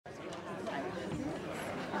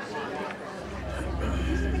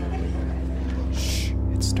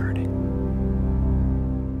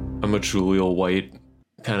I'm a Julio White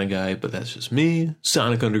kind of guy, but that's just me.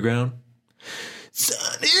 Sonic Underground.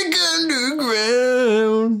 Sonic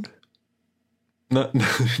Underground.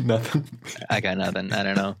 Nothing. I got nothing. I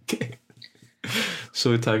don't know. Okay.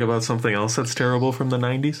 So we talk about something else that's terrible from the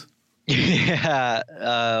 90s? Yeah.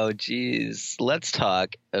 Oh, geez. Let's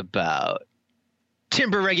talk about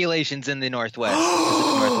timber regulations in the Northwest.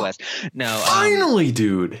 Pacific Northwest. No. Finally,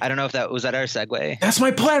 dude. I don't know if that was our segue. That's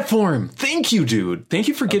my platform. Thank you, dude. Thank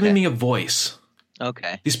you for giving me a voice.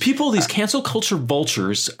 Okay. These people, these cancel culture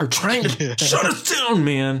vultures are trying to shut us down,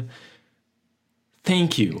 man.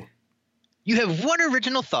 Thank you. You have one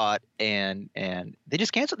original thought and they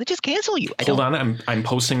just cancel you. Hold on, I'm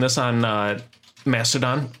posting this on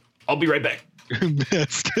Mastodon. I'll be right back.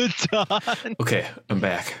 Mastodon. Okay, I'm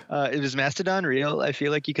back. Is Mastodon real? I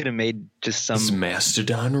feel like you could have made just some. Is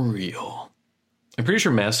Mastodon real? I'm pretty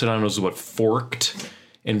sure Mastodon was what forked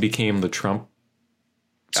and became the Trump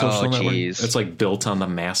social network. It's like built on the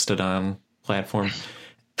Mastodon platform.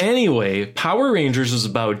 Anyway, Power Rangers is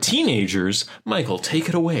about teenagers. Michael, take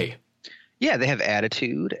it away. Yeah, they have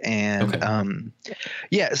attitude and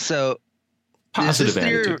yeah. So positive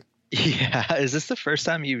attitude. Yeah, is this the first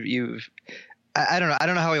time you've? I don't know. I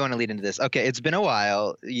don't know how we want to lead into this. Okay, it's been a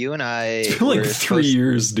while. You and I. It's been like 3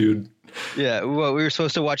 years, dude. Yeah, well, we were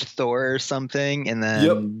supposed to watch Thor or something, and then.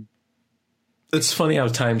 Yep. It's funny how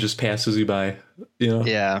time just passes you by. You know.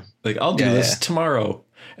 Yeah. Like I'll do this tomorrow,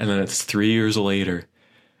 and then it's 3 years later,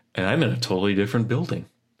 and I'm in a totally different building.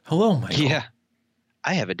 Hello, Michael. Yeah.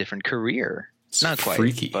 I have a different career. It's not quite,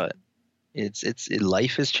 freaky, but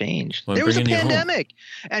life has changed. Well, there was a pandemic.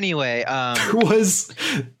 Anyway, there was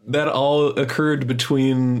that all occurred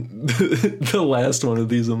between the last one of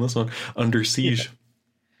these and this one. Under Siege.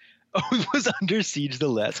 Yeah. Oh, it was Under Siege the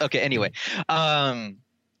last. Okay. Anyway,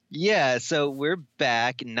 yeah. So we're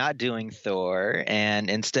back, not doing Thor, and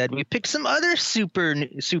instead we picked some other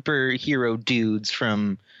superhero dudes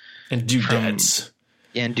from dudettes.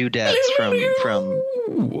 And dudettes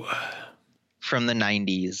from the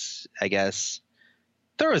 90s, I guess.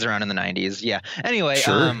 Thor was around in the 90s, yeah. Anyway,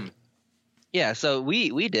 sure. Yeah, so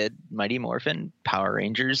we did Mighty Morphin Power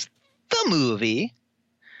Rangers, the movie.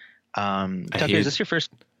 Tucker, is this your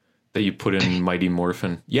first? That you put in Mighty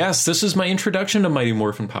Morphin. Yes, this is my introduction to Mighty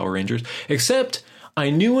Morphin Power Rangers. Except I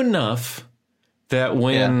knew enough that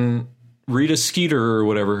when Rita Skeeter, or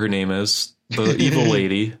whatever her name is, the evil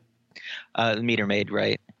lady... The meter maid,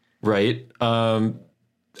 right? Right.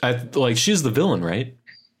 She's the villain, right?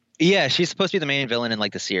 Yeah, she's supposed to be the main villain in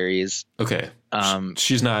like the series. Okay.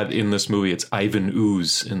 She's not in this movie. It's Ivan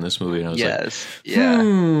Ooze in this movie. And I was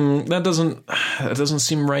that doesn't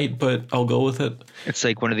seem right, but I'll go with it. It's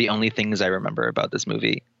like one of the only things I remember about this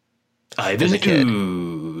movie. Ivan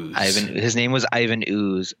Ooze. His name was Ivan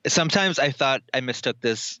Ooze. Sometimes I thought I mistook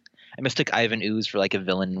Ivan Ooze for like a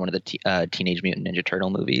villain in one of the Teenage Mutant Ninja Turtle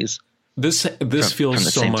movies. This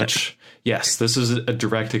feels so much. Yes, this is a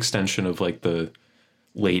direct extension of like the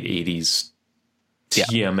late 80s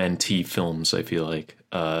TMNT films, I feel like.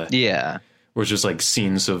 Where it's just like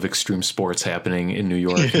scenes of extreme sports happening in New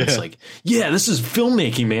York. And it's like, this is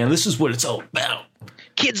filmmaking, man. This is what it's all about.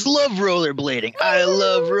 Kids love rollerblading. I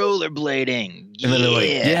love rollerblading. And then they're like,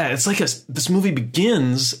 it's like this movie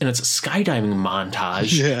begins and it's a skydiving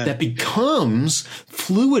montage that becomes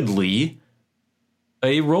fluidly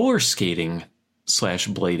a roller skating /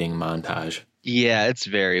 blading montage. Yeah, it's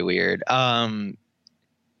very weird. And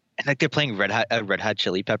like they're playing a Red Hot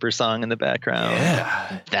Chili Pepper song in the background.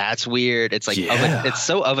 Yeah, that's weird. It's like it's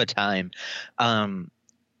so of a time. So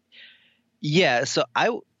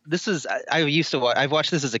I've watched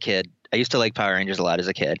this as a kid. I used to like Power Rangers a lot as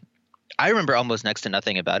a kid. I remember almost next to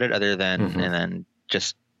nothing about it other than and then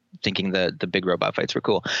just thinking the big robot fights were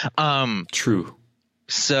cool. True.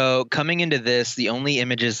 So coming into this, the only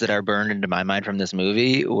images that are burned into my mind from this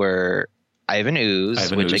movie were Ivan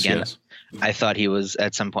Ooze, which again, I thought he was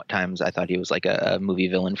at some point times. I thought he was like a movie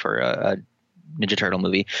villain for a Ninja Turtle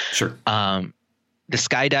movie. Sure. The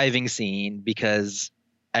skydiving scene, because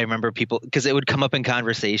I remember because it would come up in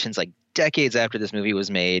conversations like decades after this movie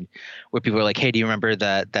was made, where people were like, "Hey, do you remember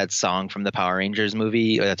that song from the Power Rangers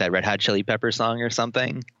movie, or that Red Hot Chili Pepper song or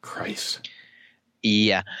something?" Christ.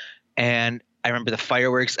 Yeah, and I remember the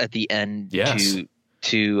fireworks at the end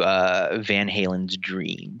to Van Halen's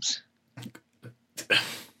Dreams.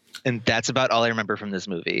 And that's about all I remember from this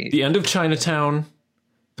movie. The end of Chinatown,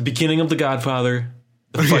 the beginning of The Godfather,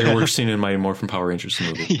 the fireworks scene in Mighty Morphin Power Rangers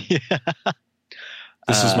movie. Yeah.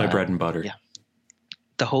 This is my bread and butter. Yeah.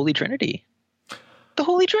 The Holy Trinity. The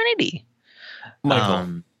Holy Trinity.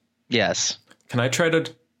 Michael. Yes. Can I try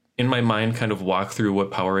to, in my mind, kind of walk through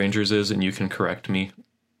what Power Rangers is and you can correct me?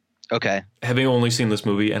 Okay. Having only seen this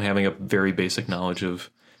movie and having a very basic knowledge of.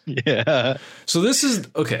 Yeah. So this is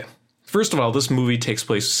okay. First of all, this movie takes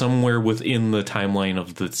place somewhere within the timeline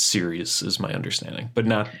of the series, is my understanding, but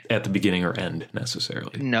not at the beginning or end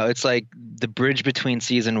necessarily. No, it's like the bridge between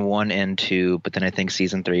season 1 and 2, but then I think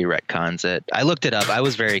season 3 retcons it. I looked it up. I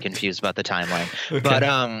was very confused about the timeline. Okay.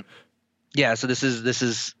 But yeah, so this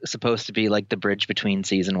is supposed to be like the bridge between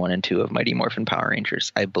season 1 and 2 of Mighty Morphin Power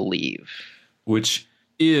Rangers, I believe. Which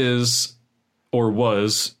is or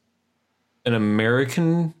was an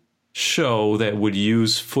American show that would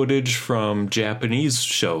use footage from Japanese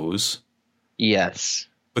shows. Yes.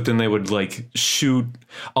 But then they would like shoot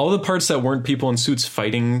all the parts that weren't people in suits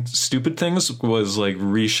fighting stupid things was like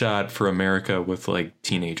reshot for America with like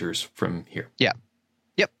teenagers from here. Yeah.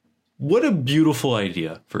 Yep. What a beautiful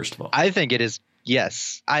idea, first of all. I think it is.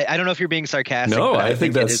 Yes. I don't know if you're being sarcastic. No, but I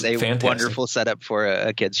think that's it is a fantastic. Wonderful setup for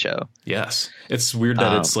a kid's show. Yes. It's weird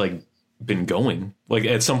that it's like been going. Like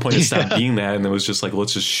at some point it stopped being that and it was just like,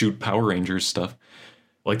 let's just shoot Power Rangers stuff.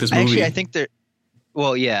 Like this movie. Actually, I think there.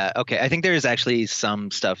 Well, yeah. Okay. I think there is actually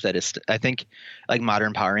some stuff that is. I think like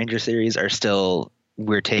modern Power Ranger series are still.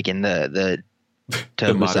 We're taking the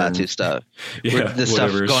Tokusatsu stuff. Yeah, the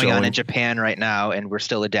stuff going on in Japan right now, and we're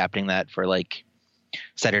still adapting that for like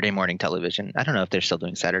Saturday morning television. I don't know if they're still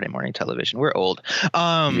doing Saturday morning television. We're old.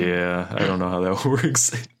 Yeah, I don't know how that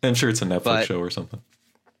works. I'm sure it's a Netflix show or something.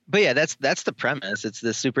 But yeah, that's the premise. It's the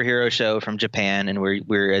superhero show from Japan, and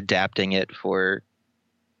we're adapting it for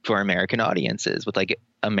American audiences with like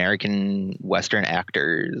American Western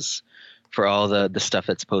actors for all the stuff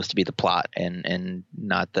that's supposed to be the plot and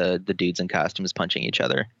not the dudes in costumes punching each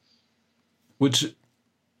other. Which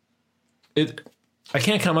I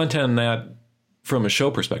can't comment on that from a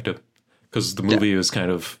show perspective because the movie is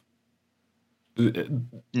kind of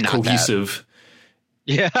cohesive,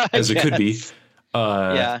 as it could be.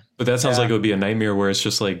 But that sounds like it would be a nightmare where it's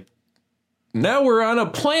just like, now we're on a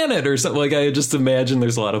planet or something. Like I just imagine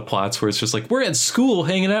there's a lot of plots where it's just like, we're at school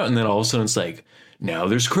hanging out. And then all of a sudden it's like, now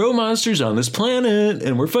there's crow monsters on this planet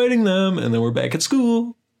and we're fighting them. And then we're back at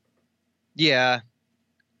school. Yeah.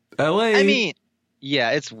 LA. I mean,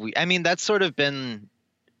 yeah, that's sort of been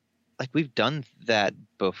like, we've done that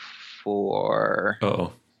before.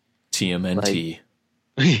 Oh, TMNT.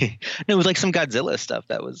 No, it was like some Godzilla stuff.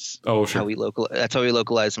 That was sure. That's how we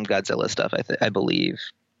localized some Godzilla stuff. I believe,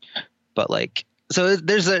 but like, so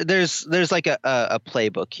there's like a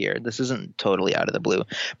playbook here. This isn't totally out of the blue,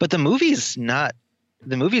 but the movie's not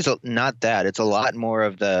that. It's a lot more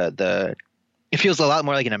of the. It feels a lot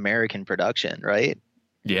more like an American production, right?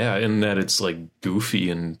 Yeah, in that it's like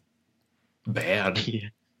goofy and bad.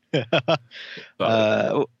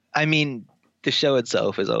 I mean, the show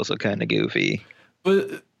itself is also kind of goofy.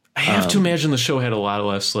 But I have to imagine the show had a lot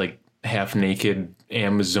less like half naked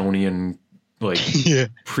Amazonian like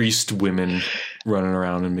priest women running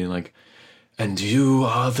around and being like, and you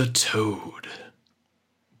are the toad.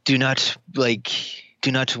 Do not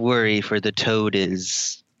worry, for the toad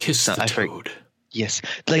is kiss the toad. Yes,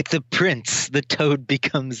 like the prince. The toad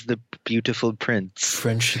becomes the beautiful prince.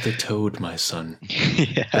 French the toad, my son.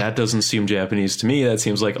 That doesn't seem Japanese to me. That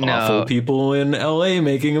seems like awful people in LA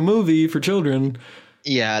making a movie for children.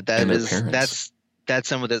 Yeah, that's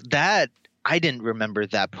some of the that I didn't remember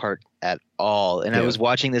that part at all. And I was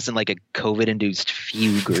watching this in like a COVID-induced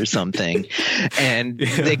fugue or something. And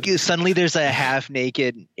suddenly there's a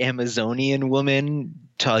half-naked Amazonian woman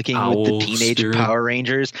talking with the teenage Power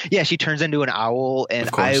Rangers. Yeah, she turns into an owl. And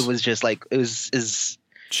I was just like, she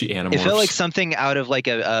animorphs. It felt like something out of like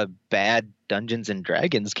a bad Dungeons and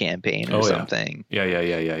Dragons campaign or something.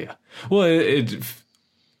 Yeah. Well,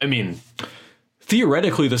 I mean,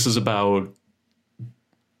 theoretically, this is about,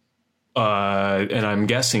 and I'm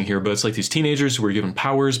guessing here, but it's like these teenagers who were given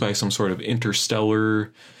powers by some sort of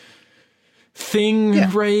interstellar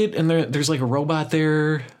thing, right? And there's like a robot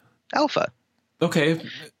there. Alpha. Okay.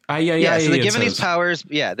 So they're given these powers.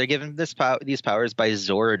 Yeah, they're given these powers by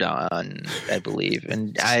Zordon, I believe.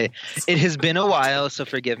 And it has been a while, so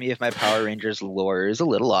forgive me if my Power Rangers lore is a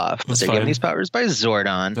little off. But they're given these powers by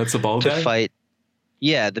Zordon. That's the bald guy? Fight.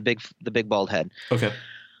 Yeah, the big bald head. Okay.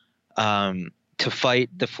 To fight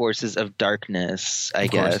the forces of darkness, I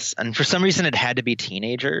guess. And for some reason, it had to be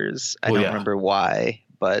teenagers. I don't remember why,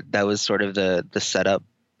 but that was sort of the setup.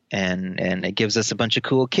 And it gives us a bunch of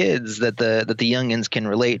cool kids that the youngins can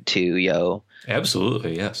relate to, yo.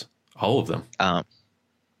 Absolutely, yes. All of them.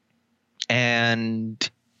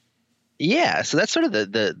 And yeah, so that's sort of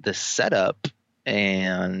the setup.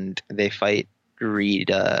 And they fight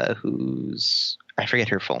Rita, who's, I forget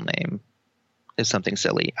her full name. something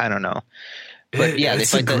silly. I don't know. But yeah,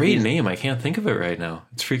 it's a great name. I can't think of it right now.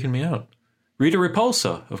 It's freaking me out. Rita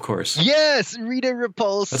Repulsa, of course. Yes, Rita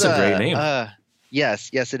Repulsa. That's a great name.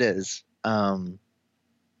 Yes, it is.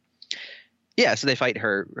 Yeah, so they fight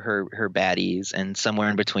her baddies, and somewhere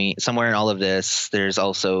in all of this, there's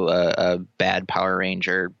also a bad Power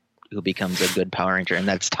Ranger who becomes a good Power Ranger, and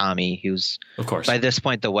that's Tommy, who's, of course, by this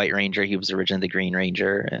point the White Ranger. He was originally the Green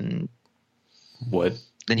Ranger, and what?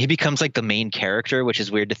 Then he becomes like the main character, which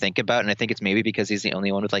is weird to think about, and I think it's maybe because he's the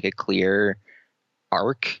only one with like a clear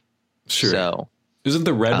arc. Sure. So isn't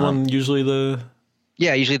the red one usually the?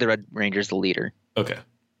 Yeah, usually the Red Ranger's the leader. Okay.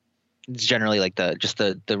 It's generally like the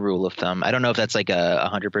rule of thumb. I don't know if that's like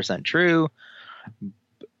 100% true.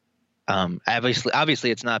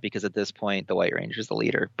 Obviously it's not, because at this point the White Ranger is the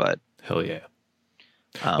leader. But hell yeah.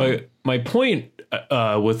 My point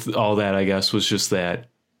with all that, I guess, was just that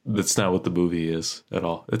that's not what the movie is at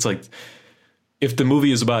all. It's like, if the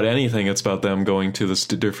movie is about anything, it's about them going to this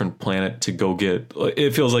different planet to go get.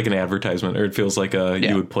 It feels like an advertisement, or it feels like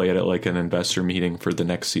you would play it at like an investor meeting for the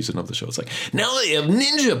next season of the show. It's like, now they have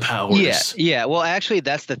ninja powers. Yeah. Well, actually,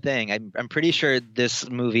 that's the thing. I'm pretty sure this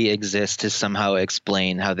movie exists to somehow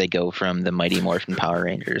explain how they go from the Mighty Morphin Power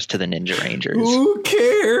Rangers to the Ninja Rangers. Who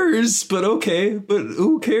cares? But okay. But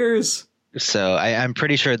who cares? So I'm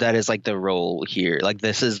pretty sure that is like the role here. Like,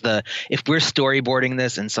 this is if we're storyboarding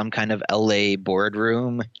this in some kind of LA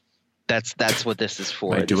boardroom, that's what this is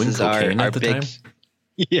for. Am I doing cocaine at the time?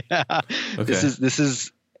 Yeah. Okay. This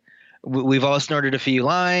is we've all snorted a few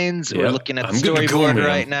lines. Yep. We're looking at the storyboard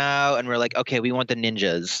right now, and we're like, okay, we want the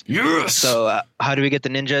ninjas. Yes. So how do we get the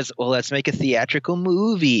ninjas? Well, let's make a theatrical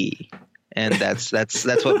movie. And that's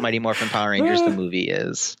what Mighty Morphin Power Rangers the movie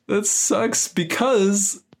is. That sucks,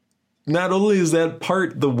 because not only is that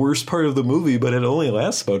part the worst part of the movie, but it only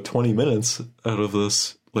lasts about 20 minutes out of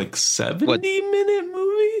this like 70-minute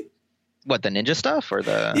movie. What, the ninja stuff or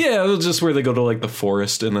the? Yeah, it was just where they go to like the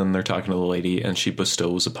forest, and then they're talking to the lady, and she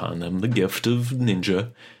bestows upon them the gift of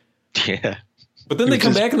ninja. Yeah. But then they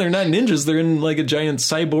come back and they're not ninjas. They're in like a giant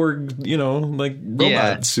cyborg, like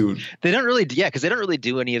robot suit. They don't really, because they don't really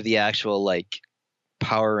do any of the actual like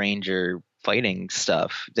Power Ranger fighting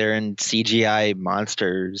stuff. They're in CGI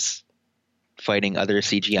monsters fighting other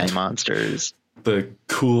CGI monsters. The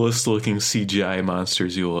coolest looking CGI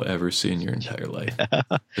monsters you will ever see in your entire life.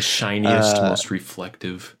 The shiniest, most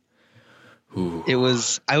reflective. Ooh.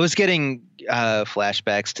 I was getting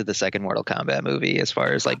flashbacks to the second Mortal Kombat movie as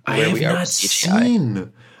far as like where we are with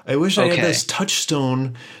CGI. I wish I had this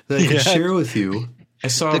touchstone that I could share with you. I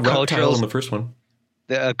saw a reptile in the first one.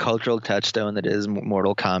 The cultural touchstone that is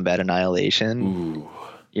Mortal Kombat Annihilation. Ooh.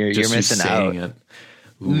 You're missing out. It.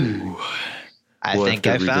 Ooh. I think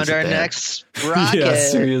I found our next rocket. Yeah,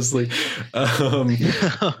 seriously.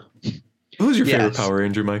 Who's your favorite Power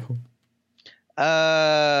Ranger, Michael?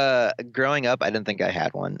 Growing up, I didn't think I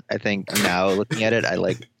had one. I think now looking at it, I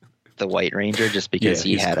like the White Ranger just because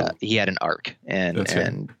he had an arc,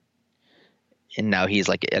 and now he's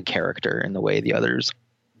like a character in the way the others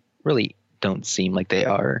really don't seem like they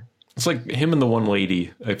are. It's like him and the one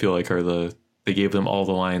lady, I feel like, they gave them all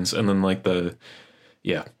the lines, and then like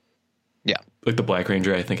like the Black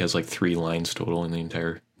Ranger, I think, has like 3 lines total in the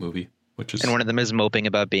entire movie, and one of them is moping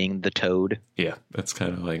about being the Toad. Yeah, that's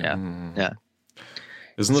kind of like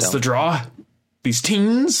Isn't this the draw? These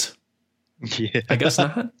teens? Yeah, I guess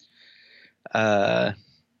not.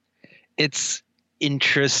 It's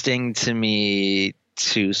interesting to me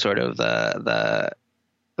to sort of the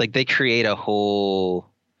like they create a whole.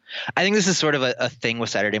 I think this is sort of a thing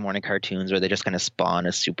with Saturday morning cartoons where they just kind of spawn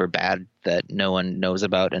a super bad that no one knows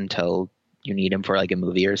about until you need him for like a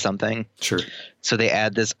movie or something. Sure. So they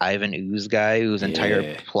add this Ivan Ooze guy whose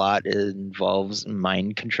entire plot involves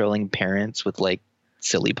mind controlling parents with like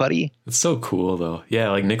silly putty. It's so cool though. Yeah,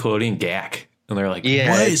 like Nickelodeon Gak, and they're like,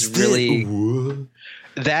 what is this?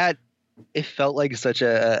 That it felt like such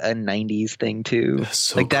a 90s thing too.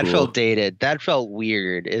 So like that cool. felt dated. That felt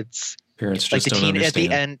weird. It's parents just like the don't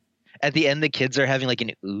understand. At the end, the kids are having like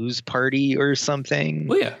an ooze party or something.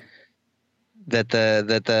 Well, yeah. That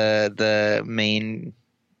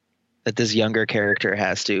this younger character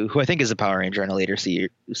has to, who I think is a Power Ranger in a later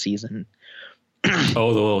season.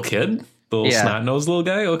 Oh, the little kid? The little snot-nosed little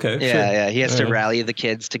guy? Okay. Yeah. He has to rally the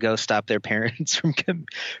kids to go stop their parents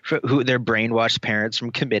their brainwashed parents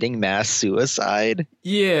from committing mass suicide.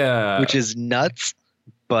 Yeah. Which is nuts,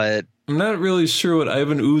 but I'm not really sure what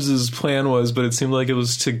Ivan Ooze's plan was, but it seemed like it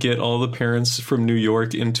was to get all the parents from New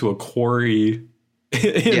York into a quarry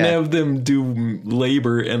and have them do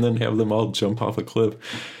labor and then have them all jump off a cliff.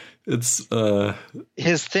 It's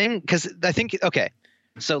his thing, because I think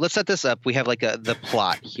So let's set this up. We have like the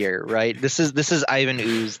plot here, right? This is Ivan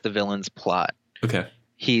Ooze, the villain's plot. Okay.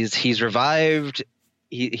 He's revived.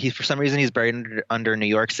 He for some reason he's buried under New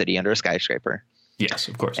York City under a skyscraper. Yes,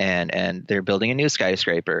 of course. And they're building a new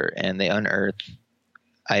skyscraper, and they unearth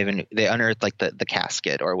like the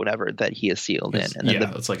casket or whatever that he is sealed in. And then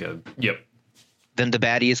it's like yep. Then the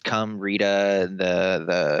baddies come. Rita,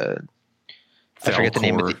 I forget the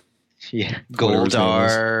name of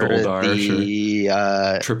Goldar,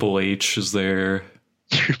 sure. Triple H is there.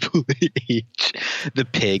 Triple H, the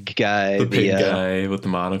pig guy, the pig guy with the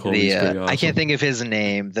monocle. Awesome. I can't think of his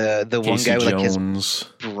name. The one guy with like his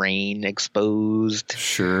brain exposed.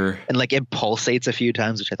 Sure. And like it pulsates a few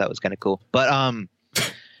times, which I thought was kind of cool. But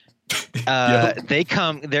they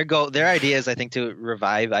come. Their idea is, I think, to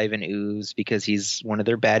revive Ivan Ooze because he's one of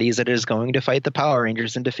their baddies that is going to fight the Power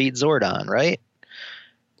Rangers and defeat Zordon, right?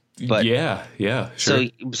 But yeah, sure.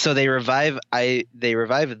 So they revive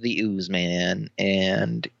the Ooze Man,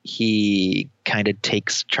 and he kind of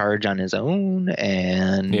takes charge on his own.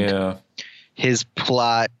 And his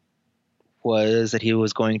plot was that he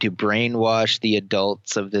was going to brainwash the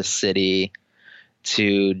adults of this city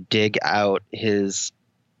to dig out his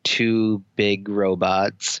two big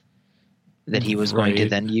robots that he was going to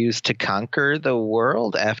then use to conquer the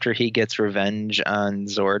world after he gets revenge on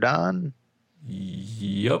Zordon.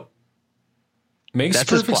 Yep. Makes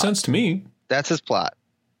perfect sense to me. That's his plot.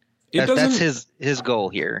 That's his goal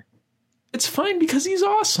here. It's fine because he's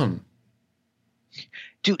awesome.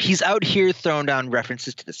 Dude, he's out here throwing down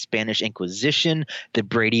references to the Spanish Inquisition, the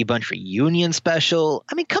Brady Bunch reunion special.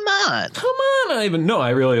 I mean, come on. Come on, Ivan. No,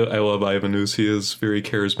 I love Ivan Ooze. He is very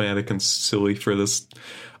charismatic and silly for this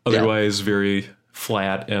otherwise very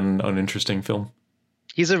flat and uninteresting film.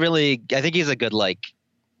 I think he's a good, like,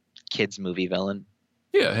 kids movie villain.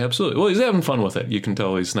 Yeah, absolutely. Well, he's having fun with it. You can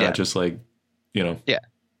tell he's not just like,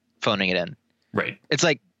 phoning it in. Right. It's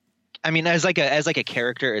like, I mean, as like a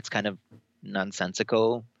character, it's kind of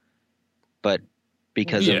nonsensical, but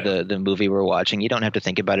because of the movie we're watching, you don't have to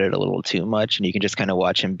think about it a little too much, and you can just kind of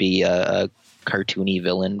watch him be a cartoony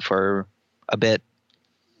villain for a bit.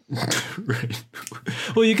 Right.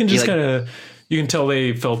 Well, you can just you can tell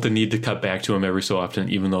they felt the need to cut back to him every so often,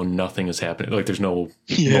 even though nothing is happening. Like there's no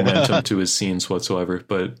momentum to his scenes whatsoever,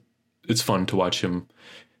 but it's fun to watch him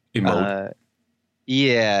emote.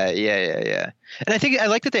 Yeah. And I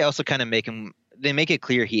like that they also kind of make it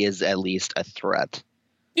clear he is at least a threat.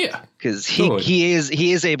 Yeah. Because he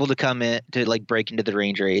is able to come in to like break into the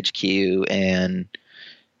Ranger HQ and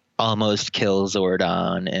almost kill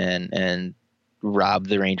Zordon and rob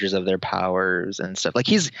the Rangers of their powers and stuff. Like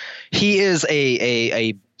he is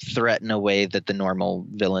a threat in a way that the normal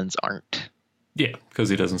villains aren't. Yeah, because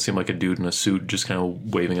he doesn't seem like a dude in a suit just kind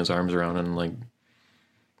of waving his arms around and like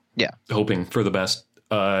hoping for the best.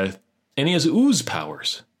 And he has ooze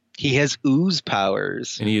powers. He has ooze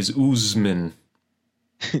powers. And he is Oozeman.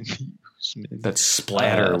 That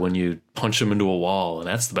splatter when you punch him into a wall, and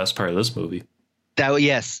that's the best part of this movie. That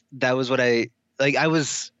was what I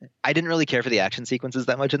didn't really care for the action sequences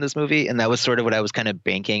that much in this movie, and that was sort of what I was kind of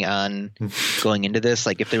banking on going into this.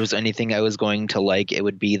 Like, if there was anything I was going to like, it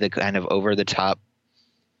would be the kind of over the top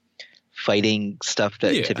fighting stuff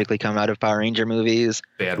that typically come out of Power Ranger movies.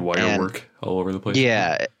 Bad wire work all over the place.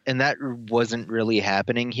 Yeah, and that wasn't really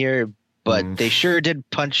happening here, but they sure did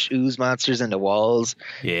punch ooze monsters into walls,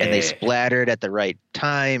 and they splattered at the right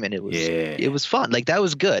time, and it was fun. Like, that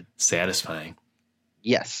was good. Satisfying.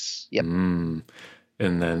 Yes. Yep. And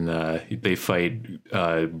then they fight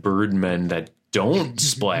birdmen that don't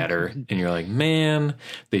splatter, and you're like, man,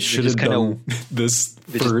 they should have done this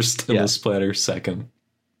first and the splatter second.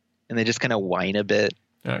 And they just kind of whine a bit.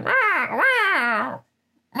 Like,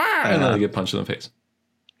 and then they get punched in the face.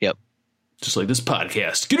 Yep. Just like this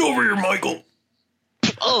podcast. Get over here, Michael.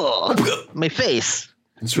 Oh, my face.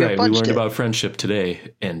 That's right. We learned about friendship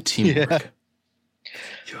today and teamwork.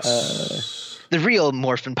 Yes. The real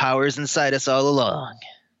Morphin power is inside us all along.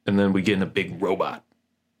 And then we get in a big robot.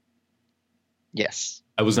 Yes.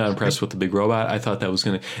 I was not impressed with the big robot. I thought that was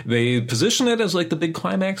going to... They positioned it as like the big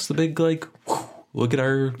climax, the big like, whew, look at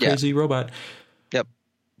our crazy robot. Yep.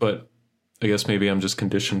 But I guess maybe I'm just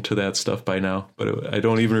conditioned to that stuff by now. But I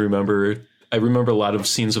don't even remember... I remember a lot of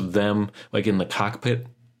scenes of them like in the cockpit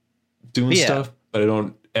doing stuff. But I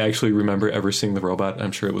don't actually remember ever seeing the robot.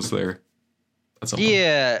 I'm sure it was there.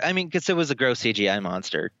 Yeah, I mean, because it was a gross CGI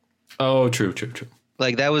monster. Oh, true.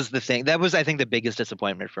 Like, that was the thing. That was, I think, the biggest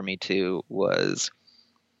disappointment for me, too, was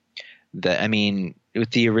that, I mean, with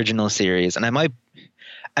the original series, and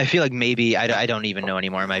I feel like maybe, I don't even know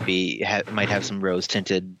anymore, might have some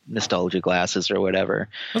rose-tinted nostalgia glasses or whatever.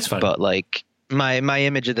 That's fine. But, like, my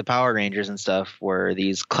image of the Power Rangers and stuff were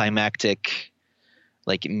these climactic,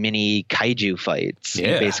 like mini kaiju fights.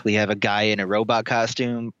 Yeah. You basically have a guy in a robot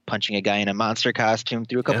costume punching a guy in a monster costume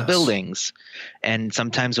through a couple buildings, and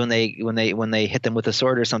sometimes when they hit them with a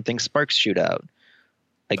sword or something, sparks shoot out.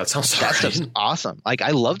 Like that stuff's awesome. Like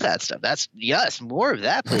I love that stuff. More of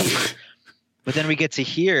that, please. But then we get to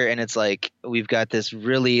here, and it's like we've got this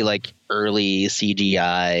really like early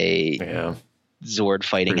CGI Zord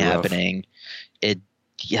fighting happening. It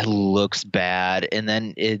looks bad, and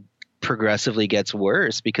then it progressively gets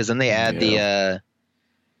worse because then they add the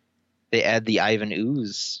Ivan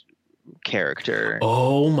Ooze character.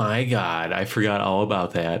 Oh my god, I forgot all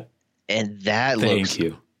about that. And that looks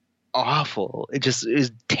awful. It just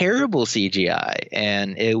is terrible CGI,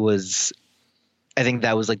 and it was. I think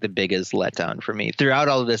that was like the biggest letdown for me. Throughout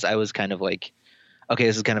all of this, I was kind of like, okay,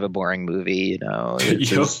 this is kind of a boring movie, you know.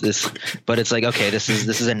 But it's like, okay, this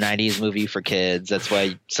is a '90s movie for kids. That's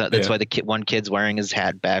why the one kid's wearing his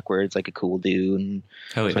hat backwards like a cool dude, and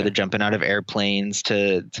that's why they're jumping out of airplanes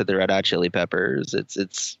to the Red Hot Chili Peppers.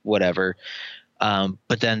 It's whatever.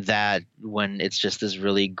 But then when it's just this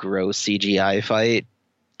really gross CGI fight,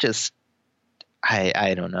 just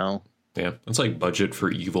I don't know. Yeah, it's like budget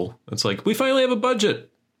for evil. It's like, we finally have a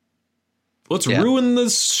budget. Let's ruin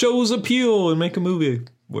this show's appeal and make a movie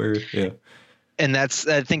where, And I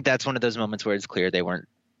think that's one of those moments where it's clear they weren't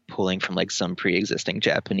pulling from like some pre-existing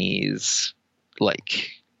Japanese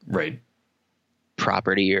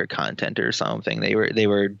property or content or something. They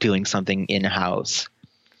were doing something in-house.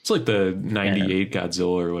 It's like the 98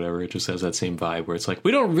 Godzilla or whatever. It just has that same vibe where it's like,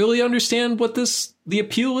 we don't really understand what the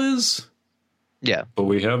appeal is. Yeah. But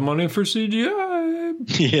we have money for CGI.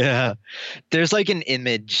 Yeah. There's like an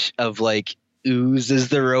image of like Ooze is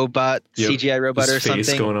the robot, CGI robot his or something.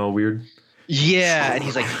 Face going all weird. Yeah. And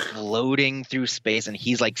he's like floating through space and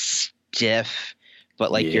he's like stiff,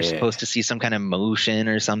 but like you're supposed to see some kind of motion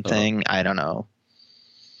or something. I don't know.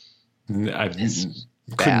 I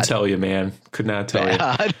couldn't tell you, man. Could not tell you.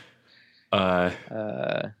 I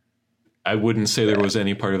wouldn't say there was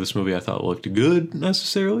any part of this movie I thought looked good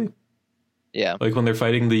necessarily. Yeah. Like when they're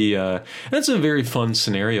fighting that's a very fun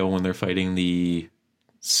scenario when they're fighting the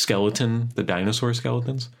dinosaur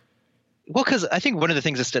skeletons. Well, because I think one of the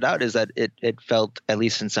things that stood out is that it felt, at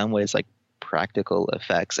least in some ways, like practical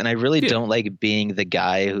effects. And I really don't like being the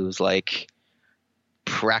guy who's like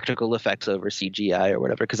practical effects over CGI or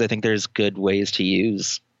whatever, because I think there's good ways to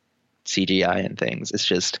use CGI and things. It's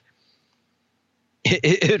just,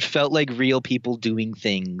 it felt like real people doing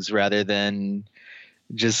things rather than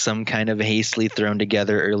just some kind of hastily thrown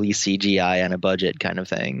together early CGI on a budget kind of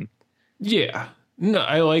thing. Yeah. No,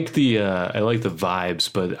 I like the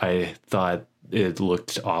vibes, but I thought it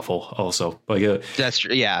looked awful also. Like that's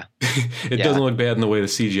true. Yeah. It doesn't look bad in the way the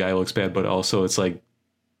CGI looks bad, but also it's like,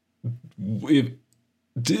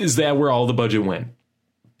 is that where all the budget went?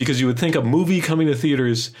 Because you would think a movie coming to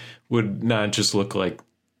theaters would not just look like,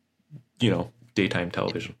 daytime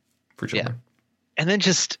television for children. Yeah. And then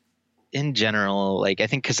just in general, like I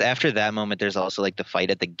think because after that moment, there's also like the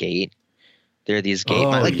fight at the gate. There are these gate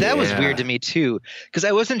that was weird to me too, because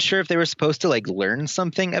I wasn't sure if they were supposed to like learn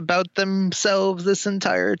something about themselves this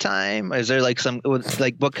entire time. Is there like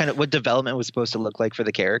what development was supposed to look like for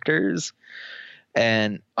the characters?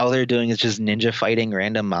 And all they're doing is just ninja fighting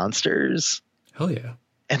random monsters. Hell yeah!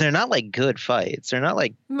 And they're not like good fights. They're not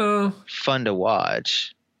like fun to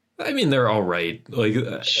watch. I mean, they're all right.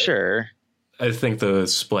 Like sure. I think the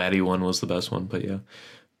splatty one was the best one, but yeah.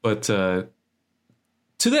 But to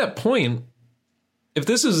that point, if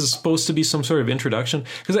this is supposed to be some sort of introduction,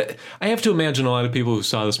 because I have to imagine a lot of people who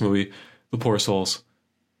saw this movie, the poor souls,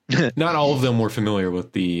 not all of them were familiar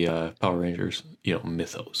with the Power Rangers,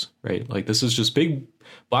 mythos, right? Like this is just big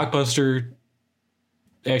blockbuster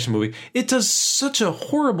action movie. It does such a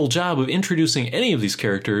horrible job of introducing any of these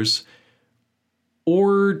characters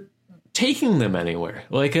or taking them anywhere.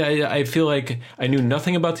 Like I feel like I knew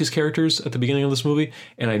nothing about these characters at the beginning of this movie,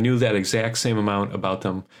 and I knew that exact same amount about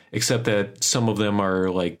them, except that some of them are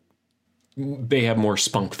like they have more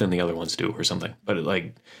spunk than the other ones do or something. But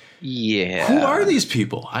who are these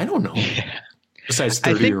people? I don't know. Yeah. Besides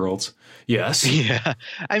 30-year-olds. Yes. Yeah.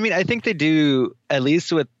 I mean, I think they do, at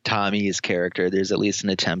least with Tommy's character, there's at least an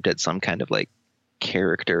attempt at some kind of like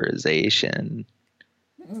characterization.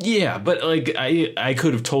 Yeah, but like I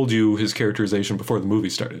could have told you his characterization before the movie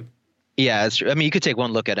started. Yeah, that's true. I mean, you could take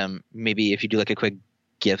one look at him. Maybe if you do like a quick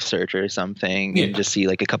GIF search or something and just see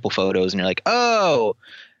like a couple photos and you're like, oh,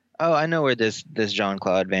 I know where this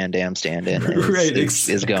Jean-Claude Van Damme stand-in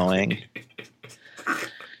is going.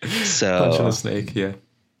 So punching a snake, yeah.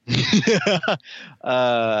 The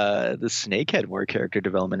Snake had more character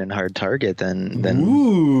development in Hard Target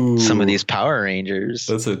than some of these Power Rangers.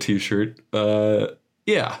 That's a t-shirt.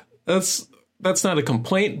 Yeah, that's not a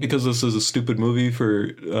complaint because this is a stupid movie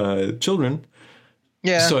for children.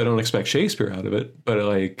 Yeah. So I don't expect Shakespeare out of it, but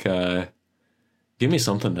like, give me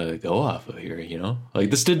something to go off of here, you know? Like,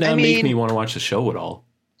 this did not make me want to watch the show at all.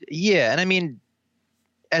 Yeah, and I mean,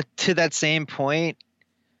 to that same point,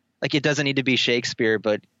 like, it doesn't need to be Shakespeare,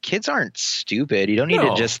 but kids aren't stupid. You don't need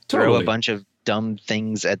to just throw a bunch of dumb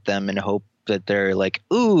things at them and hope that they're like,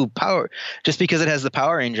 ooh, power. Just because it has the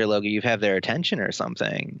Power Ranger logo, you have their attention or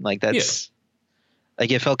something. Like, that's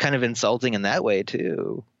like, it felt kind of insulting in that way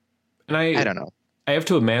too. And I don't know. I have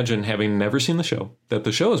to imagine, having never seen the show, that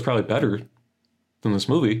the show is probably better than this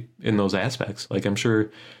movie in those aspects. Like, I'm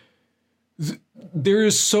sure there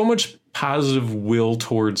is so much positive will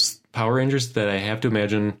towards Power Rangers that I have to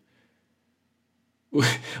imagine.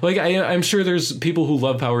 Like, I'm sure there's people who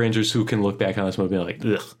love Power Rangers who can look back on this movie and be like,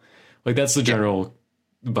 ugh. Like, that's the general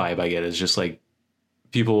vibe I get, is just like,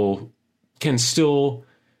 people can still,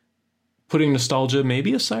 putting nostalgia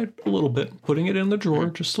maybe aside a little bit, putting it in the drawer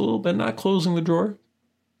just a little bit, not closing the drawer,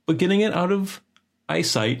 but getting it out of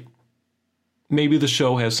eyesight. Maybe the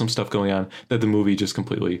show has some stuff going on that the movie just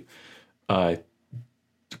completely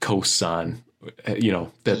coasts on, you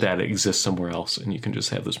know, that exists somewhere else, and you can just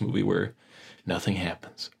have this movie where nothing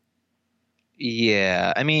happens.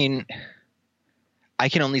 Yeah, I mean, I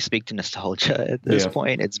can only speak to nostalgia at this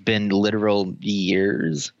point. It's been literal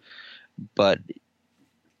years, but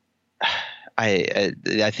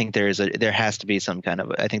I think there has to be some kind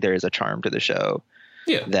of, I think there is a charm to the show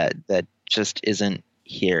that just isn't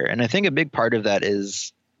here. And I think a big part of that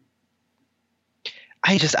is,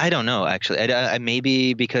 I don't know, actually. I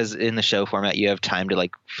maybe because in the show format, you have time to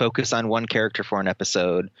like focus on one character for an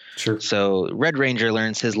episode. Sure. So Red Ranger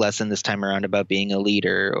learns his lesson this time around about being a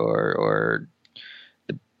leader, or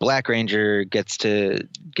the Black Ranger gets to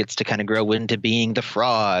kind of grow into being the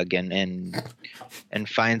Frog and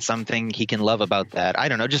find something he can love about that. I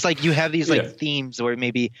don't know. Just like you have these like themes where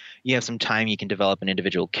maybe you have some time you can develop an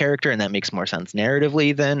individual character, and that makes more sense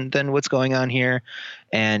narratively than what's going on here.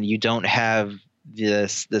 And you don't have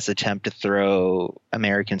this attempt to throw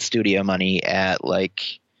American studio money at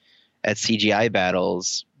CGI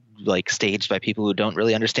battles, like staged by people who don't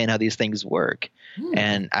really understand how these things work.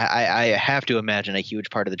 And I have to imagine a huge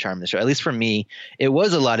part of the charm of the show, at least for me, it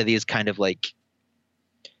was a lot of these kind of like,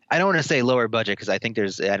 I don't want to say lower budget, because I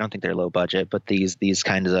don't think they're low budget, but these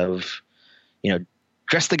kinds of, you know,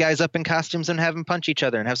 dress the guys up in costumes and have them punch each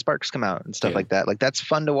other and have sparks come out and stuff like that. Like, that's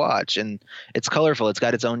fun to watch, and it's colorful. It's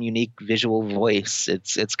got its own unique visual voice.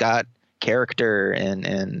 It's got character,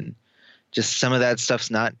 and just some of that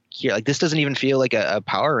stuff's not here. Like, this doesn't even feel like a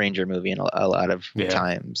Power Ranger movie in a lot of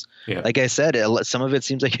times. Yeah. Like I said, some of it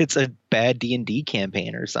seems like it's a bad D&D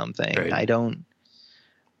campaign or something. Right.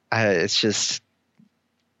 It's just,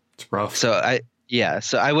 it's rough. So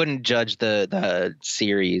I wouldn't judge the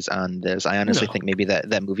series on this. I honestly think maybe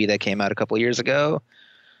that movie that came out a couple years ago.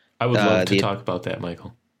 I would love to talk about that,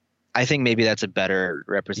 Michael. I think maybe that's a better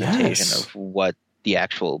representation of what the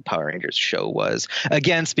actual Power Rangers show was.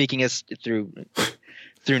 Again, speaking as through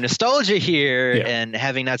nostalgia here, and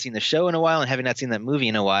having not seen the show in a while and having not seen that movie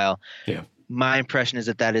in a while, my impression is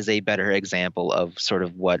that is a better example of sort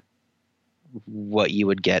of what you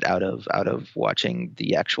would get out of watching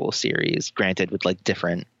the actual series. Granted, with like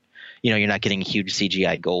different, you know, you're not getting a huge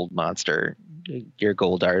CGI gold monster. Your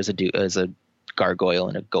Goldar is a gargoyle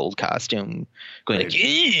in a gold costume going like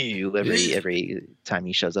ew every time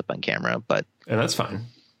he shows up on camera. And that's fine.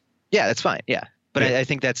 Yeah, that's fine. Yeah, but I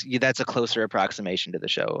think that's a closer approximation to the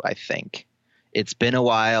show. I think it's been a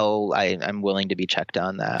while. I'm willing to be checked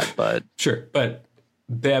on that, but sure. But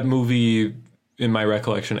that movie, in my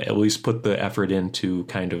recollection, at least put the effort in to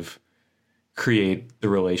kind of create the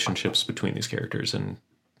relationships between these characters and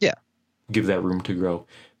give that room to grow.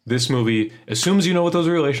 This movie assumes you know what those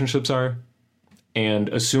relationships are, and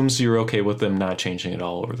assumes you're okay with them not changing at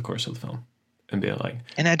all over the course of the film, and being like,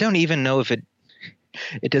 and I don't even know if it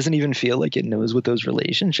doesn't even feel like it knows what those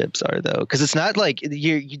relationships are, though, because it's not like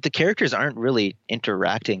the characters aren't really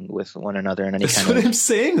interacting with one another in any kind of. That's what I'm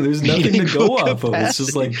saying. There's nothing to go off of. It's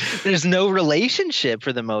just like there's no relationship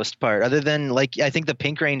for the most part, other than like I think the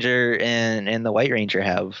Pink Ranger and the White Ranger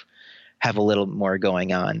have a little more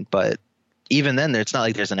going on, but even then, it's not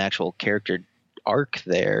like there's an actual character arc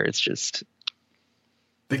there. It's just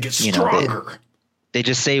they get stronger. They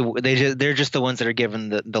just say they're just the ones that are given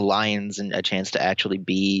the lines and a chance to actually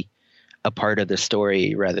be a part of the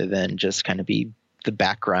story rather than just kind of be the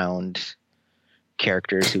background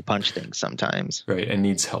characters who punch things sometimes. Right, and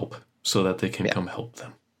needs help so that they can come help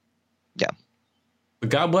them. Yeah. But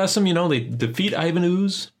God bless them, they defeat Ivan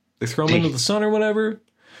Ooze. They throw him into the sun or whatever.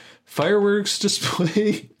 Fireworks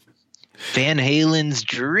display. Van Halen's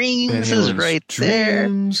Dreams is right there.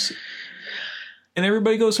 And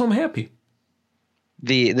everybody goes home happy.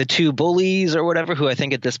 The two bullies or whatever, who I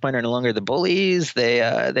think at this point are no longer the bullies,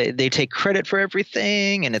 they take credit for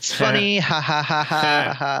everything, and it's funny. Ha ha ha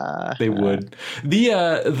ha ha. They would.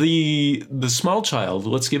 The small child,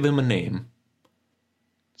 let's give him a name.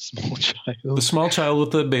 Small child. The small child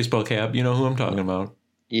with the baseball cap. You know who I'm talking about.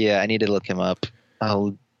 Yeah, I need to look him up.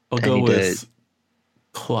 I'll go with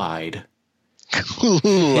Clyde.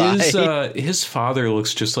 His father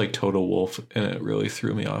looks just like Toto Wolff, and it really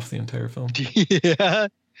threw me off the entire film. Yeah.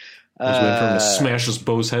 I was waiting for him to smash his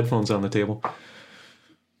Bose headphones on the table.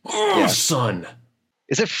 Oh, son.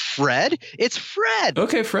 Is it Fred? It's Fred.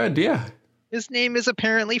 Okay, Fred, yeah. His name is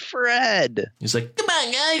apparently Fred. He's like, come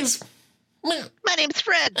on, guys. My name's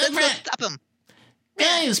Fred. Let's go stop him.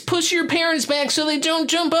 Guys, push your parents back so they don't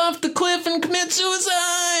jump off the cliff and commit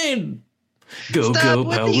suicide. Go, Power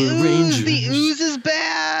Rangers. The ooze is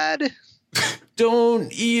bad.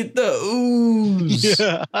 Don't eat the ooze.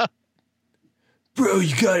 Yeah. Bro,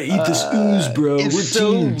 you gotta eat this ooze, bro. It's We're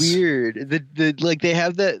so teens. weird. They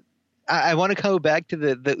have that. I want to go back to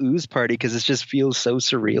the ooze party because it just feels so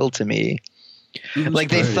surreal to me.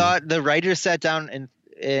 They thought, the writers sat down and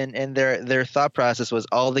their thought process was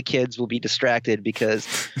all the kids will be distracted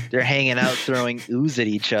because they're hanging out throwing ooze at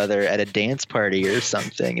each other at a dance party or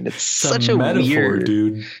something, and it's such a metaphor, weird,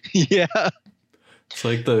 dude. Yeah, it's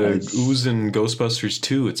like the ooze in Ghostbusters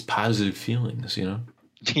 2. It's positive feelings,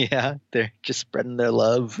 Yeah, they're just spreading their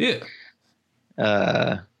love. Yeah,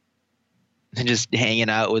 and just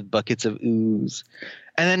hanging out with buckets of ooze,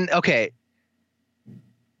 and then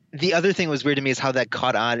the other thing was weird to me is how that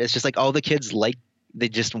caught on. It's just like all the kids they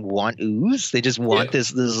just want ooze. They just want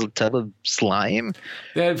this tub of slime.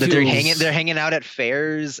 They're hanging out at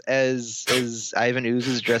fairs as Ivan Ooze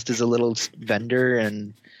is dressed as a little vendor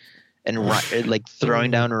and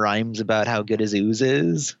throwing down rhymes about how good his ooze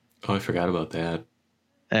is. Oh, I forgot about that.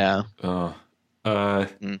 Yeah. Oh.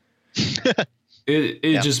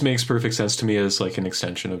 It just makes perfect sense to me as like an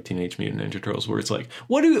extension of Teenage Mutant Ninja Turtles, where it's like,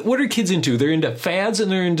 what are kids into? They're into fads and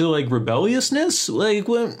they're into like rebelliousness. Like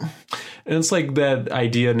what? And it's like that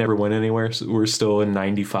idea never went anywhere. So we're still in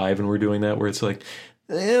 '95 and we're doing that, where it's like,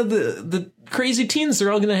 the crazy teens,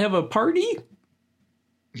 they're all going to have a party.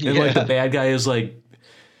 And like the bad guy is like,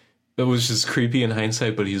 it was just creepy in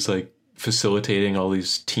hindsight, but he's like facilitating all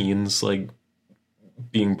these teens like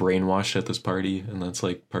being brainwashed at this party, and that's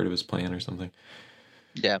like part of his plan or something.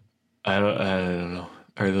 Yeah, I don't know.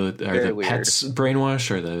 Are the pets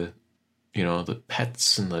brainwashed? Or the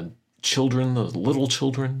pets and the children, the little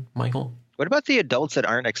children, Michael? What about the adults that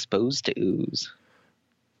aren't exposed to ooze?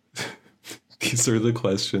 These are the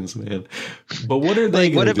questions, man. But what are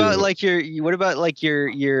they? What about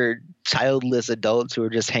your childless adults who are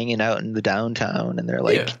just hanging out in the downtown and they're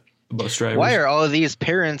like, bus drivers. Why are all of these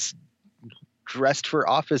parents dressed for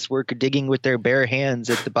office work digging with their bare hands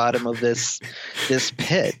at the bottom of this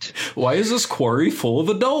pit? Why is this quarry full of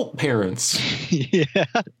adult parents? Yeah.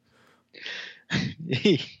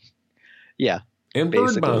 Yeah. And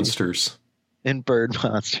basically. Bird monsters. And bird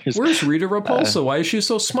monsters. Where's Rita Repulsa? Why is she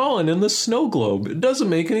so small and in the snow globe? It doesn't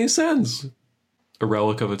make any sense. A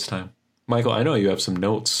relic of its time. Michael, I know you have some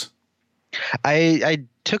notes. I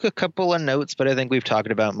took a couple of notes, but I think we've talked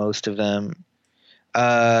about most of them.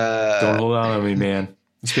 Don't hold on me, man.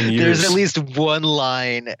 It's been years. There's at least one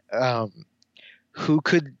line. Who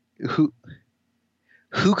could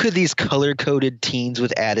these color-coded teens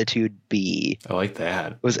with attitude be? I like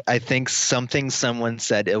that. Was, I think, something someone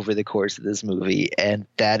said over the course of this movie, and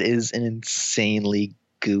that is an insanely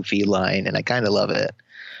goofy line, and I kind of love it.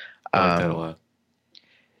 I like that a lot.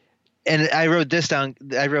 And I wrote this down.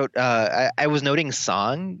 I was noting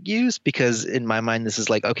song use because in my mind this is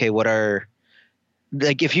like, okay, what are,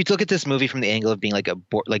 like, if you look at this movie from the angle of being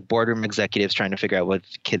like boardroom executives trying to figure out what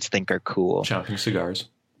kids think are cool. Chopping cigars.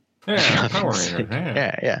 Yeah, Power Ranger.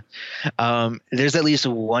 Yeah. There's at least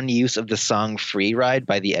one use of the song Free Ride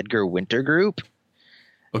by the Edgar Winter Group.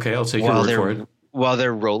 Okay, I'll take your word for it. While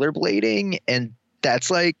they're rollerblading, and that's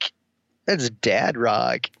dad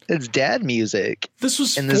rock. That's dad music. This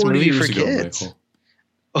was in this movie for kids. Michael.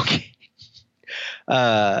 Okay.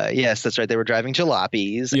 Yes, that's right. They were driving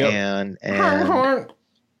jalopies and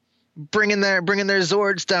bringing their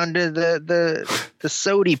Zords down to the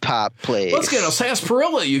sody pop place. Let's get a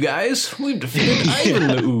sarsaparilla, you guys. We've defeated Ivan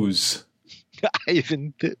the Ooze.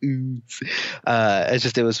 Ivan the Ooze.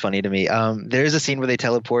 It was funny to me. There's a scene where they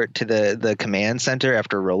teleport to the command center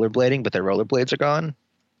after rollerblading, but their rollerblades are gone.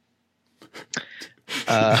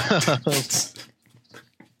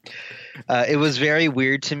 It was very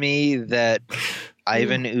weird to me that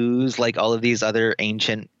Ivan Ooze, like all of these other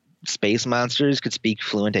ancient space monsters, could speak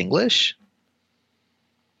fluent English.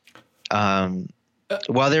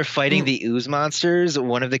 While they're fighting the ooze monsters,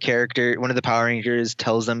 one of the Power Rangers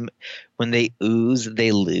tells them when they ooze,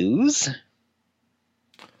 they lose.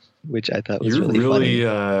 Which I thought was really funny. You're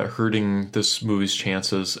really hurting this movie's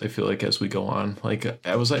chances, I feel like, as we go on. Like,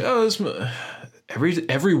 I was like, oh,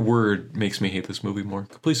 every word makes me hate this movie more.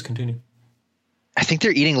 Please continue. I think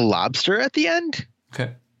they're eating lobster at the end.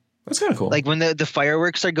 Okay. That's kind of cool. Like when the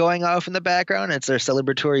fireworks are going off in the background, it's their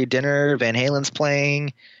celebratory dinner. Van Halen's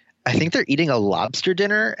playing. I think they're eating a lobster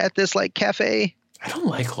dinner at this like cafe. I don't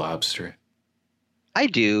like lobster. I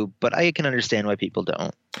do, but I can understand why people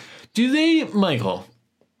don't. Do they, Michael?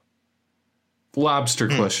 Lobster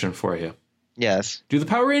question for you. Yes. Do the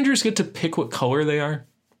Power Rangers get to pick what color they are?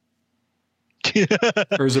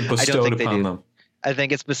 Or is it bestowed upon them? I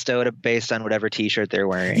think it's bestowed based on whatever T-shirt they're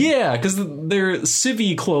wearing. Yeah, because their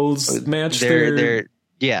civvy clothes match their...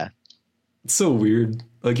 Yeah. It's so weird.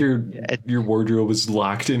 Like your wardrobe is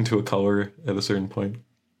locked into a color at a certain point.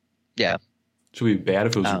 Yeah. It would be bad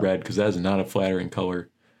if it was red, because that is not a flattering color.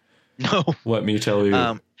 No. Let me tell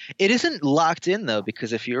you. It isn't locked in, though,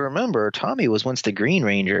 because if you remember, Tommy was once the Green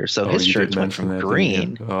Ranger, so his shirts went from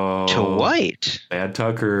green to white. Bad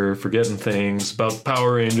Tucker, forgetting things about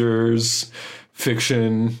Power Rangers,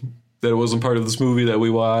 fiction that wasn't part of this movie that we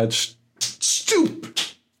watched. Stupid.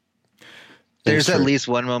 There's at least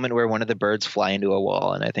one moment where one of the birds fly into a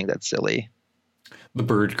wall, and I think that's silly. The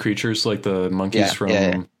bird creatures, like the monkeys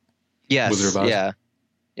from Yes, Wizard of Oz? Yeah.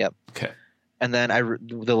 Yep. Okay. And then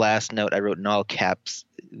the last note I wrote in all caps,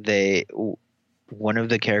 one of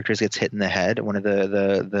the characters gets hit in the head, one of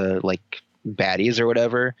the like baddies or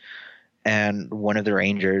whatever, and one of the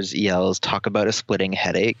Rangers yells, "Talk about a splitting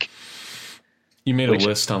headache." You made a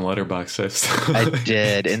list on Letterboxd. I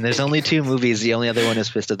did, and there's only 2 movies. The only other one is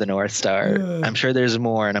Fist of the North Star. I'm sure there's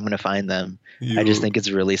more, and I'm going to find them. I just think it's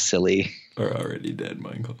really silly. Are already dead,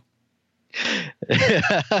 Michael.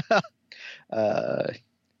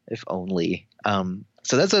 If only.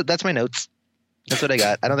 So that's my notes. That's what I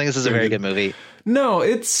got. I don't think this is a very good movie. No,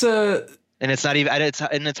 it's and it's not even.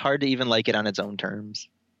 It's hard to even like it on its own terms.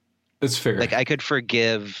 It's fair. Like I could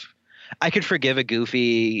forgive a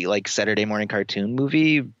goofy like Saturday morning cartoon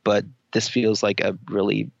movie, but this feels like a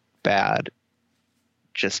really bad,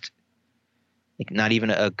 just like not even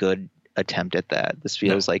a good attempt at that. This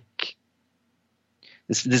feels like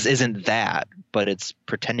this isn't that, but it's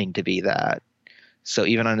pretending to be that. So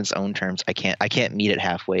even on its own terms, I can't meet it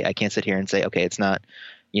halfway. I can't sit here and say, okay, it's not,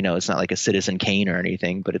 it's not like a Citizen Kane or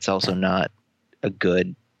anything, but it's also not a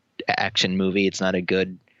good action movie. It's not a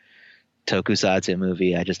good tokusatsu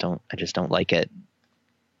movie. I just don't like it.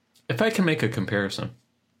 If I can make a comparison.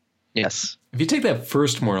 Yes. If you take that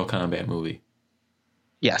first Mortal Kombat movie.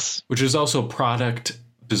 Yes. Which is also a product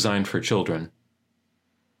designed for children.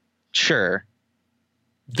 Sure.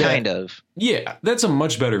 Kind of. Yeah, that's a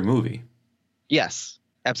much better movie. Yes,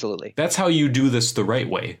 absolutely. That's how you do this the right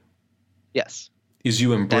way. Yes. Is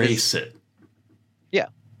you embrace it. Yeah.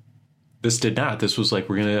 This did not. This was like,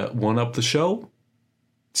 we're going to one-up the show.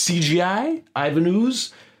 CGI, Ivan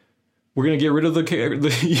Ooze. We're going to get rid of the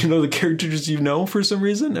characters for some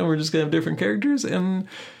reason, and we're just going to have different characters, and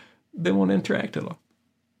they won't interact at all.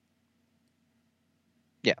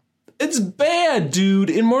 Yeah. It's bad, dude.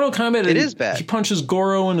 In Mortal Kombat, it is bad. He punches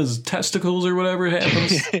Goro in his testicles or whatever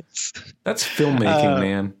happens. That's filmmaking,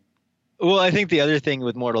 man. Well, I think the other thing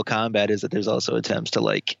with Mortal Kombat is that there's also attempts to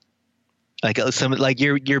like some like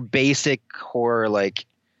your basic horror, like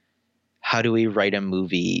how do we write a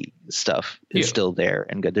movie stuff is still there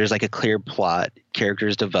and good. There's like a clear plot,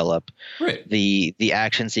 characters develop. Right. The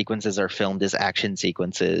action sequences are filmed as action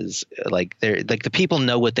sequences. Like they're like the people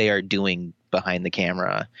know what they are doing behind the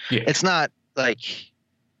camera. Yeah. It's not like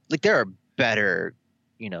there are better,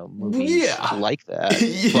 movies like that.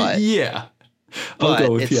 But yeah. But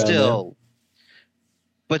it's still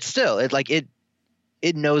but still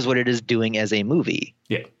it knows what it is doing as a movie.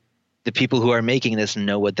 Yeah. The people who are making this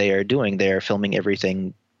know what they are doing. They are filming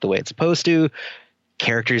everything the way it's supposed to.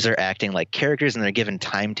 Characters are acting like characters and they're given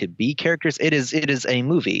time to be characters. It is a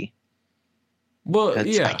movie. Well,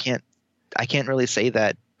 I can't really say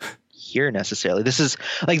that here necessarily. This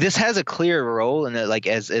has a clear role in it, like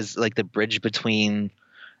as like the bridge between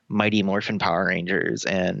Mighty Morphin Power Rangers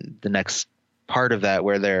and the next part of that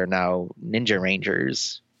where they're now Ninja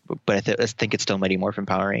Rangers, but I think it's still Mighty Morphin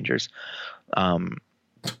Power Rangers.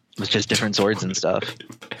 With just different swords and stuff.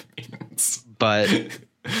 But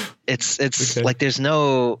it's okay. Like there's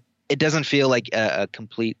no. It doesn't feel like a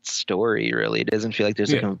complete story, really. It doesn't feel like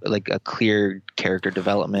there's a clear character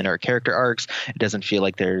development or character arcs. It doesn't feel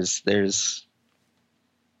like there's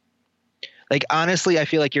like, honestly, I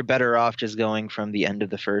feel like you're better off just going from the end of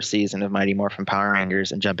the first season of Mighty Morphin Power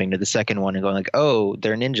Rangers and jumping to the second one and going like, oh,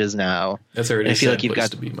 they're ninjas now. That's already a sad place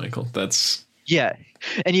to be, Michael. That's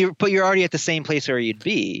and you're already at the same place where you'd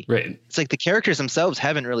be. Right. It's like the characters themselves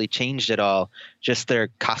haven't really changed at all, just their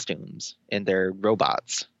costumes and their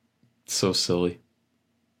robots. So silly.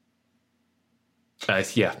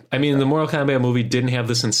 Yeah. I mean, the Mortal Kombat movie didn't have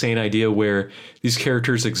this insane idea where these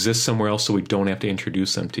characters exist somewhere else so we don't have to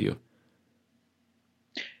introduce them to you.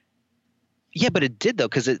 Yeah, but it did, though,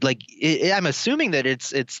 because I'm assuming that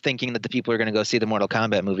it's thinking that the people who are going to go see the Mortal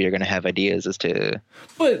Kombat movie are going to have ideas as to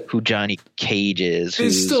who Johnny Cage is.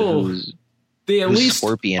 They at least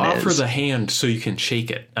Scorpion offer the hand so you can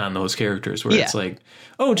shake it on those characters where it's like,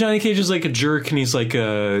 oh, Johnny Cage is like a jerk and he's like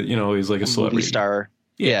he's like a celebrity movie star.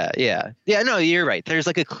 Yeah. No, you're right. There's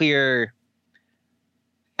like a clear,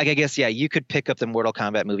 like, I guess, you could pick up the Mortal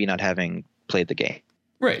Kombat movie not having played the game.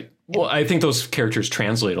 Right. Well, I think those characters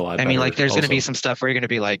translate a lot better. I mean, like, there's going to be some stuff where you're going to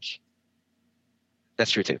be like,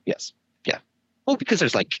 that's true too. Yes. Yeah. Well, because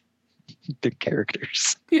there's like the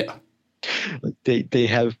characters. Yeah. Like they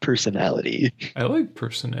have personality. I like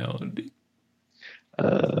personality.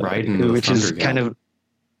 Raiden, which is kind of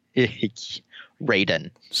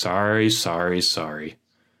Raiden. Sorry.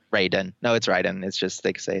 Raiden. No, it's Raiden. It's just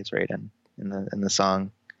they say it's Raiden in the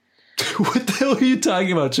song. What the hell are you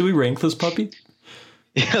talking about? Should we rank this puppy?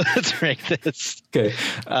 Yeah, let's rank this. Okay.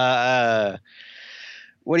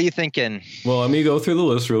 What are you thinking? Well, let me go through the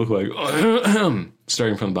list real quick.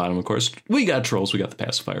 Starting from the bottom, of course. We got Trolls, we got the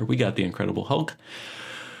Pacifier, we got the Incredible Hulk,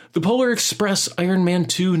 the Polar Express, Iron Man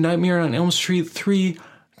 2, Nightmare on Elm Street 3,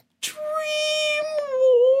 Dream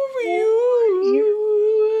Warrior,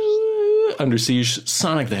 Under Siege,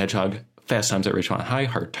 Sonic the Hedgehog, Fast Times at Ridgemont High,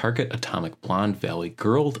 Hard Target, Atomic Blonde, Valley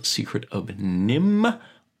Girl, The Secret of Nim,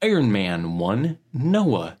 Iron Man 1,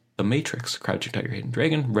 Noah, The Matrix, Crouching Tiger, Hidden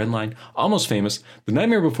Dragon, Redline, Almost Famous, The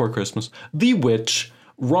Nightmare Before Christmas, The Witch,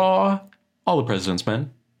 Raw, All the President's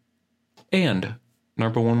Men, and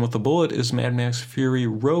number one with a bullet is Mad Max Fury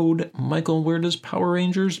Road. Michael, where does Power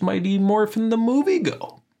Rangers Mighty Morphin the movie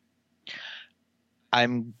go?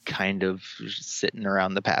 I'm kind of sitting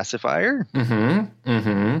around the Pacifier.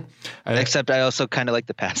 Except I also kind of like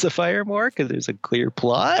the Pacifier more because there's a clear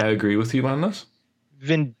plot. I agree with you on this.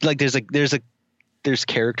 Like there's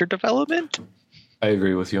character development. I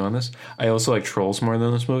agree with you on this. I also like Trolls more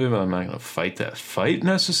than this movie, but I'm not going to fight that fight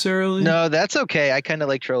necessarily. No, that's okay. I kind of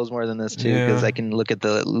like Trolls more than this too because I can look at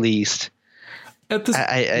the least. At this,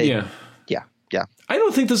 yeah. I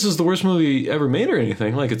don't think this is the worst movie ever made or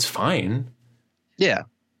anything. Like, it's fine. Yeah,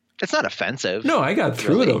 it's not offensive. No, I got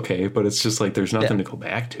through it okay, but it's just like there's nothing to go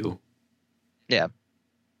back to. Yeah.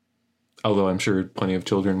 Although I'm sure plenty of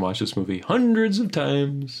children watch this movie hundreds of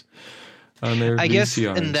times on their VCRs. Guess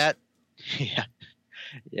in that,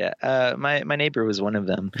 my neighbor was one of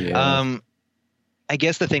them. Yeah. I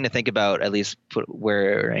guess the thing to think about, at least put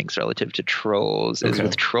where it ranks relative to Trolls, is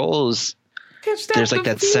with Trolls, there's like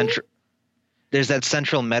that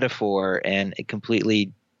central metaphor, and it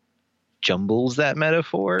completely jumbles that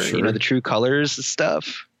metaphor. Sure. You know, the true colors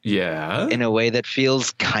stuff. Yeah. In a way that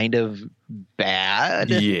feels kind of bad.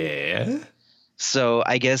 Yeah. So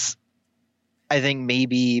I think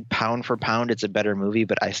maybe pound for pound it's a better movie,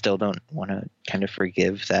 but I still don't want to kind of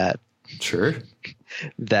forgive that. Sure.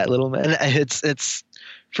 That little man. It's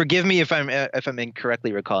forgive me if I'm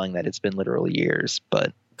incorrectly recalling that. It's been literally years,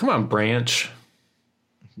 but come on, Branch.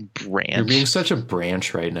 You're being such a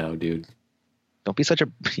Branch right now, dude. Don't be such a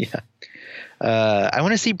I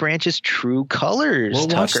want to see Branch's true colors. Well,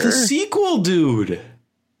 watch the sequel, dude.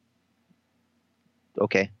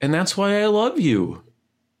 Okay. And that's why I love you.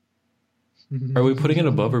 Are we putting it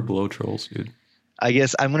above or below Trolls, dude? I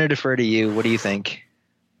guess I'm going to defer to you. What do you think?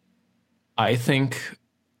 I think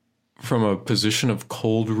from a position of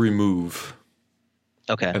cold remove.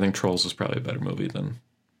 Okay. I think Trolls is probably a better movie than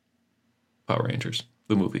Power Rangers,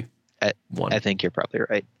 the movie. I think you're probably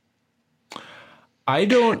right. I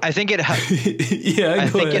think it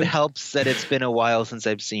helps that it's been a while since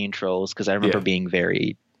I've seen Trolls, because I remember being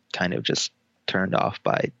very kind of just turned off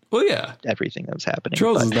by everything that was happening.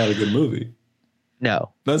 Trolls is not a good movie.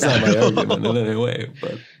 No. That's not my argument in any way.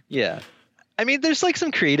 But yeah. I mean, there's like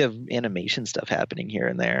some creative animation stuff happening here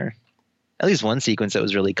and there. At least one sequence that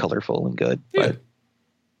was really colorful and good. Yeah. But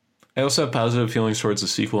I also have positive feelings towards the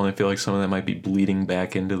sequel, and I feel like some of that might be bleeding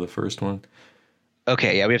back into the first one.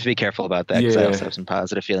 Okay, yeah, we have to be careful about that because I also have some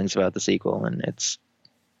positive feelings about the sequel, and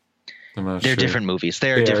they're different movies.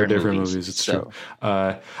 They are different movies. It's true.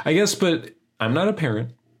 I guess, but I'm not a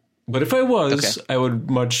parent. But if I was, I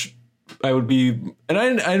would be, and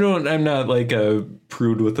I'm not like a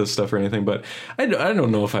prude with this stuff or anything, but I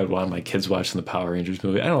don't know if I'd want my kids watching the Power Rangers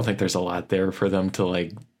movie. I don't think there's a lot there for them to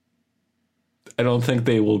like. I don't think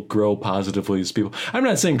they will grow positively as people. I'm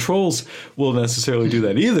not saying Trolls will necessarily do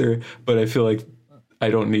that either, but I feel like I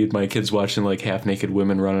don't need my kids watching like half naked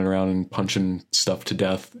women running around and punching stuff to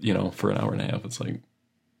death, for an hour and a half. It's like,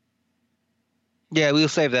 yeah, we'll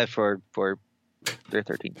save that for their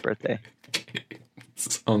 13th birthday.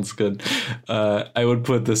 Sounds good. I would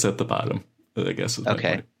put this at the bottom, I guess.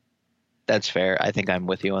 Okay. That's fair. I think I'm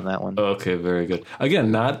with you on that one. Okay, very good. Again,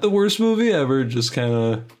 not the worst movie ever, just kind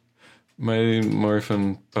of my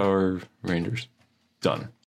Morphin Power Rangers. Done.